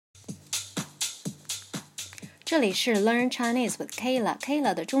这里是 Learn Chinese with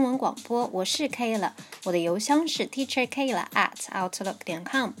Kayla 的中文广播，我是 Kayla， 我的邮箱是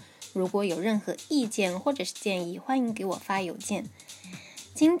teacherkayla@outlook.com。如果有任何意见或者是建议，欢迎给我发邮件。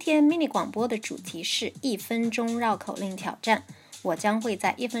今天 mini 广播的主题是1分钟绕口令挑战，我将会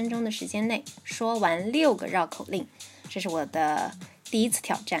在1分钟的时间内说完6个绕口令，这是我的第一次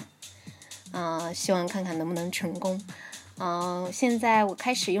挑战，希望看看能不能成功。现在我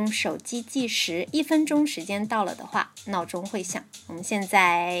开始用手机计时，1分钟时间到了的话，闹钟会响。我们现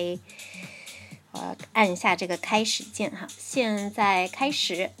在按一下这个开始键哈，现在开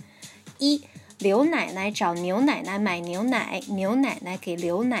始。1. 刘奶奶找牛奶奶买牛奶，牛奶奶给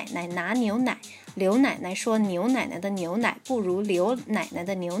刘奶奶拿牛奶，刘奶奶说牛奶奶的牛奶不如刘奶奶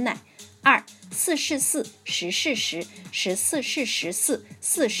的牛奶。2. 4是4，10是10，14是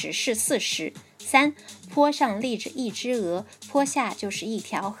14，40是40。3. 坡上立着一只鹅，坡下就是一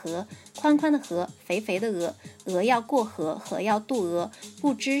条河，宽宽的河，肥肥的鹅，鹅要过河，河要渡鹅，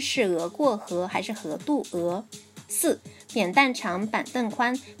不知是鹅过河还是河渡鹅。4. 扁担长，板凳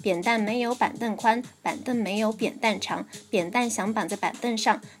宽，扁担没有板凳宽，板凳没有扁担长，扁担想绑在板凳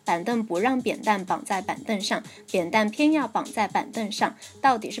上，板凳不让扁担绑在板凳上，扁担偏要绑在板凳上，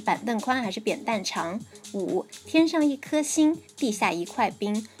到底是板凳宽还是扁担长？5. 天上一颗星，地下一块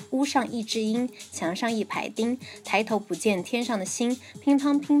冰，屋上一只鹰，墙上一排钉，抬头不见天上的星，乒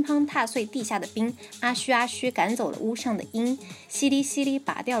乓乒乓踏碎地下的冰，阿虚阿虚赶走了屋上的鹰，淅沥淅沥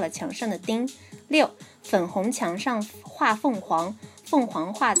拔掉了墙上的钉。6. 粉红墙上画凤凰，凤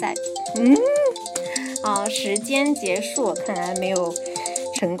凰画在时间结束，看来没有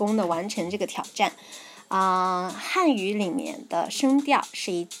成功的完成这个挑战。汉语里面的声调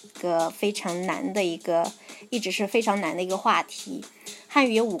是一个非常难的一直是非常难的一个话题。汉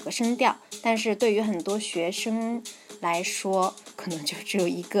语有5个声调，但是对于很多学生来说，可能就只有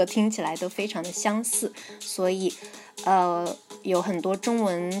一个，听起来都非常的相似，所以有很多中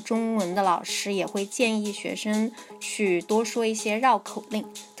文的老师也会建议学生去多说一些绕口令，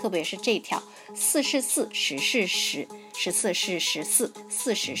特别是这条4是4，10是10，14是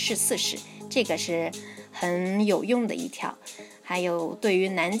14，40是40，这个是很有用的一条。还有对于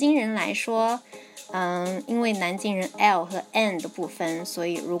南京人来说，因为南京人 L 和 N 的部分，所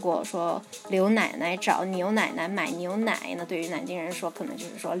以如果说刘奶奶找牛奶奶买牛奶，那对于南京人说可能就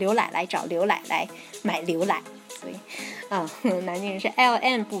是说刘奶奶找刘奶奶买牛奶，所以南京人是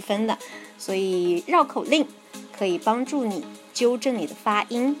LN 不分的，所以绕口令可以帮助你纠正你的发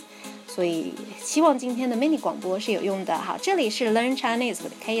音，所以希望今天的 mini 广播是有用的。好，这里是 Learn Chinese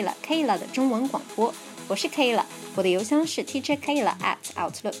with Kayla 的中文广播，我是 Kayla， 我的邮箱是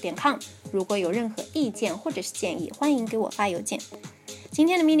teacherkayla@outlook.com。 如果有任何意见或者是建议，欢迎给我发邮件。今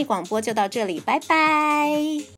天的 mini 广播就到这里，拜拜。